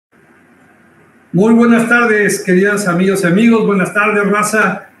Muy buenas tardes, queridas amigas y amigos. Buenas tardes,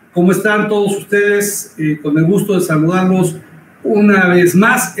 raza. ¿Cómo están todos ustedes? Con el gusto de saludarlos una vez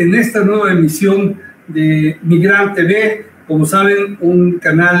más en esta nueva emisión de Migrante TV. Como saben, un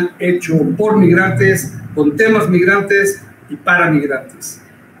canal hecho por migrantes, con temas migrantes y para migrantes.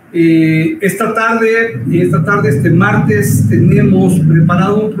 Esta tarde, este martes, tenemos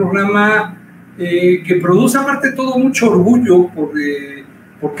preparado un programa que produce, aparte de todo, mucho orgullo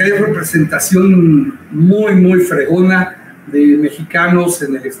porque hay representación muy fregona de mexicanos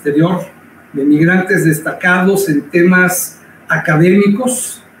en el exterior, de migrantes destacados en temas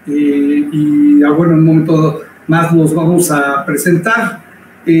académicos, y bueno, en un momento más los vamos a presentar,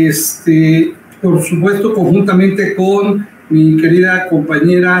 por supuesto, conjuntamente con mi querida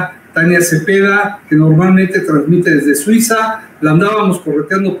compañera Tania Cepeda, que normalmente transmite desde Suiza. La andábamos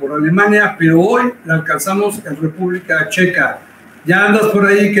correteando por Alemania, pero hoy la alcanzamos en República Checa. ¿Ya andas por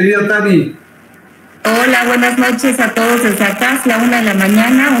ahí, querida Tani? Hola, buenas noches a todos desde acá, es la 1 de la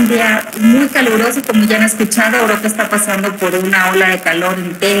mañana, un día muy caluroso, como ya han escuchado. Europa está pasando por una ola de calor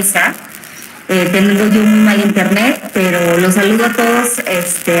intensa. Tengo yo muy mal internet, pero los saludo a todos,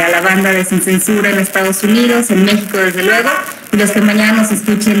 a la banda de Sin Censura en Estados Unidos, en México desde luego, y los que mañana nos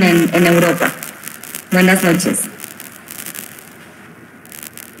escuchen en Europa. Buenas noches.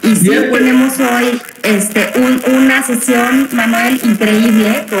 Y sí, tenemos hoy una sesión, Manuel,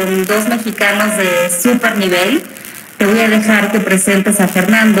 increíble, con dos mexicanos de súper nivel. Te voy a dejar que presentes a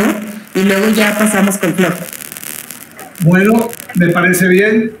Fernando y luego ya pasamos con Flor. Bueno, me parece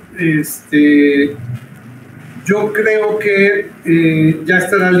bien. Yo creo que ya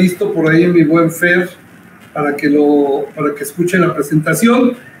estará listo por ahí mi buen Fer para que escuche la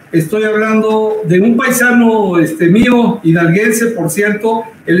presentación. Estoy hablando de un paisano mío, hidalguense, por cierto.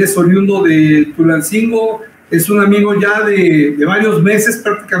 Él es oriundo de Tulancingo, es un amigo ya de varios meses,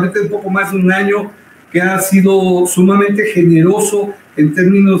 prácticamente un poco más de un año, que ha sido sumamente generoso en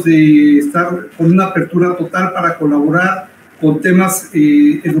términos de estar con una apertura total para colaborar con temas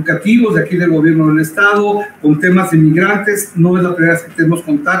educativos de aquí del gobierno del estado, con temas de migrantes. No es la primera vez que tenemos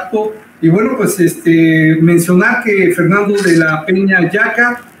contacto. Y bueno, pues mencionar que Fernando de la Peña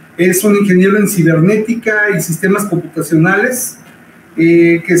Llaca es un ingeniero en cibernética y sistemas computacionales,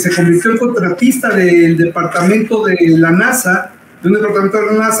 que se convirtió en contratista del departamento de la NASA,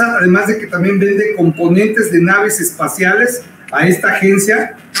 además de que también vende componentes de naves espaciales a esta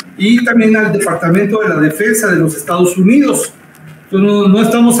agencia y también al Departamento de la Defensa de los Estados Unidos. Entonces, no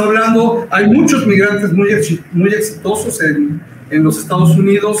estamos hablando, hay muchos migrantes muy exitosos en los Estados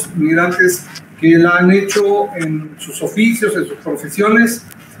Unidos, migrantes que la han hecho en sus oficios, en sus profesiones,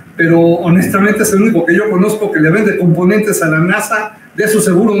 pero honestamente es el único que yo conozco que le vende componentes a la NASA. De eso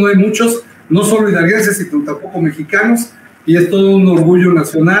seguro no hay muchos, no solo hidalguenses, sino tampoco mexicanos, y es todo un orgullo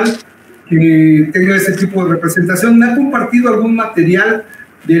nacional que tenga ese tipo de representación. Me ha compartido algún material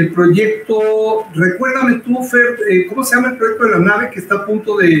del proyecto, recuérdame tú, Fer, ¿cómo se llama el proyecto de la nave que está a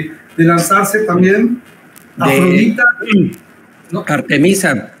punto de lanzarse también? Afrodita. ¿No?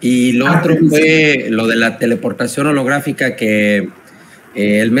 Artemisa, y lo otro fue lo de la teleportación holográfica, que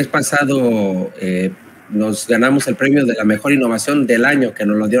el mes pasado nos ganamos el premio de la mejor innovación del año, que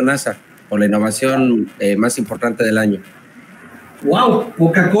nos lo dio NASA, por la innovación más importante del año. ¡Wow!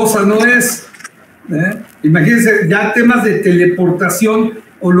 Poca cosa no es. Imagínense, ya temas de teleportación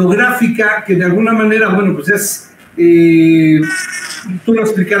holográfica, que de alguna manera, bueno, pues es, tú lo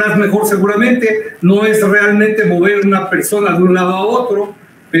explicarás mejor seguramente, no es realmente mover una persona de un lado a otro,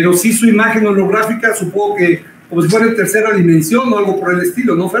 pero sí su imagen holográfica, supongo que como si fuera en tercera dimensión o algo por el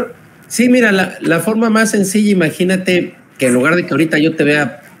estilo, ¿no, Fer? Sí, mira, la forma más sencilla, imagínate que en lugar de que ahorita yo te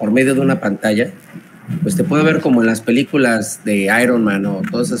vea por medio de una pantalla, pues te puedo ver como en las películas de Iron Man o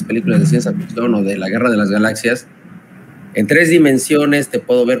todas esas películas de ciencia ficción o de la Guerra de las Galaxias. En 3 dimensiones te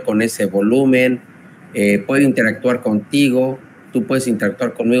puedo ver con ese volumen, puedo interactuar contigo, tú puedes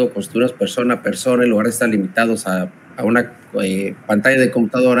interactuar conmigo, construimos persona a persona en lugar de estar limitados a una pantalla de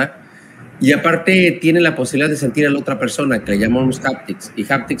computadora. Y aparte tiene la posibilidad de sentir a la otra persona, que le llamamos haptics. Y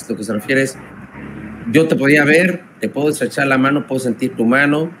haptics lo que se refiere es, yo te podía ver, te puedo estrechar la mano, puedo sentir tu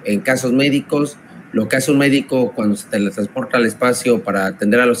mano. En casos médicos, lo que hace un médico cuando se teletransporta al espacio para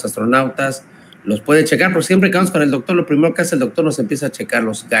atender a los astronautas, los puede checar, pero siempre que vamos con el doctor, lo primero que hace el doctor nos empieza a checar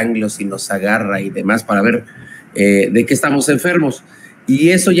los ganglios y nos agarra y demás para ver de qué estamos enfermos. Y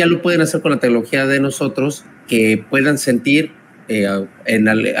eso ya lo pueden hacer con la tecnología de nosotros, que puedan sentir en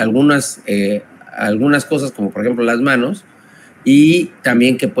algunas cosas, como por ejemplo las manos, y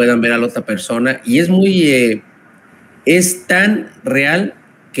también que puedan ver a la otra persona. Y es tan real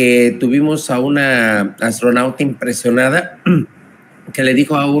que tuvimos a una astronauta impresionada que le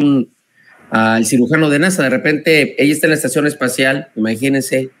dijo a un al cirujano de NASA. De repente, ella está en la estación espacial,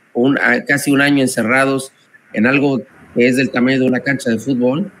 imagínense, casi un año encerrados en algo que es del tamaño de una cancha de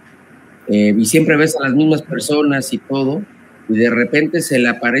fútbol, y siempre ves a las mismas personas y todo, y de repente se le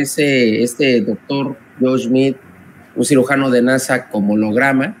aparece este doctor Joe Schmidt, un cirujano de NASA como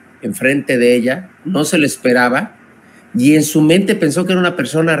holograma, enfrente de ella, no se lo esperaba, y en su mente pensó que era una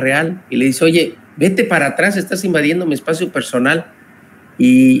persona real, y le dice, oye, vete para atrás, estás invadiendo mi espacio personal,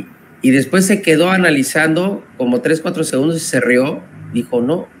 y después se quedó analizando como 3-4 segundos y se rió, dijo,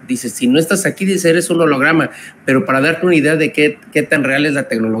 no, dice, si no estás aquí, dice, eres un holograma, pero para darte una idea de qué tan real es la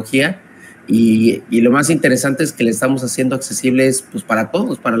tecnología, y lo más interesante es que le estamos haciendo accesibles pues para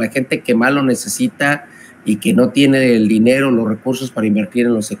todos, para la gente que más lo necesita y que no tiene el dinero, los recursos para invertir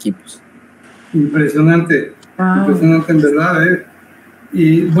en los equipos. Impresionante, impresionante en verdad,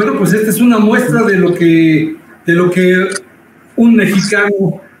 Y bueno, pues esta es una muestra de lo que un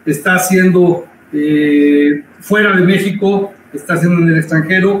mexicano está haciendo fuera de México, está haciendo en el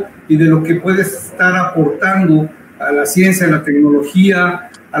extranjero, y de lo que puede estar aportando a la ciencia, a la tecnología,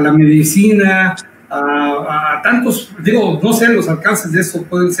 a la medicina, a tantos, digo, no sé, los alcances de eso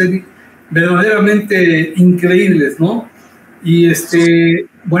pueden ser verdaderamente increíbles, ¿no? Y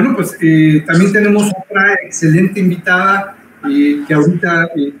bueno, pues también tenemos otra excelente invitada que ahorita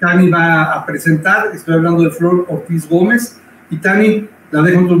Tani va a presentar. Estoy hablando de Flor Ortiz Gómez, y Tani, la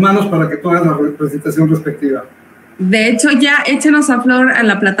dejo en tus manos para que tú hagas la presentación respectiva. De hecho, ya échenos a Flor a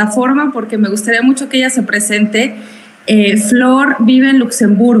la plataforma porque me gustaría mucho que ella se presente. Flor vive en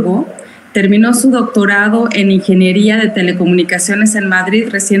Luxemburgo, terminó su doctorado en Ingeniería de Telecomunicaciones en Madrid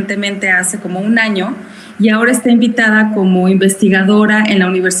recientemente, hace como un año, y ahora está invitada como investigadora en la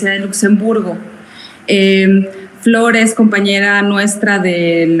Universidad de Luxemburgo. Flor es compañera nuestra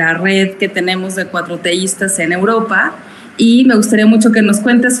de la red que tenemos de 4Tistas en Europa, y me gustaría mucho que nos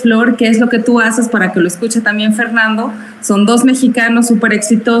cuentes, Flor, qué es lo que tú haces para que lo escuche también Fernando. Son dos mexicanos súper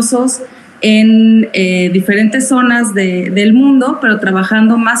exitosos en diferentes zonas del mundo, pero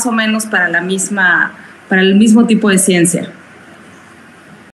trabajando más o menos para el mismo tipo de ciencia.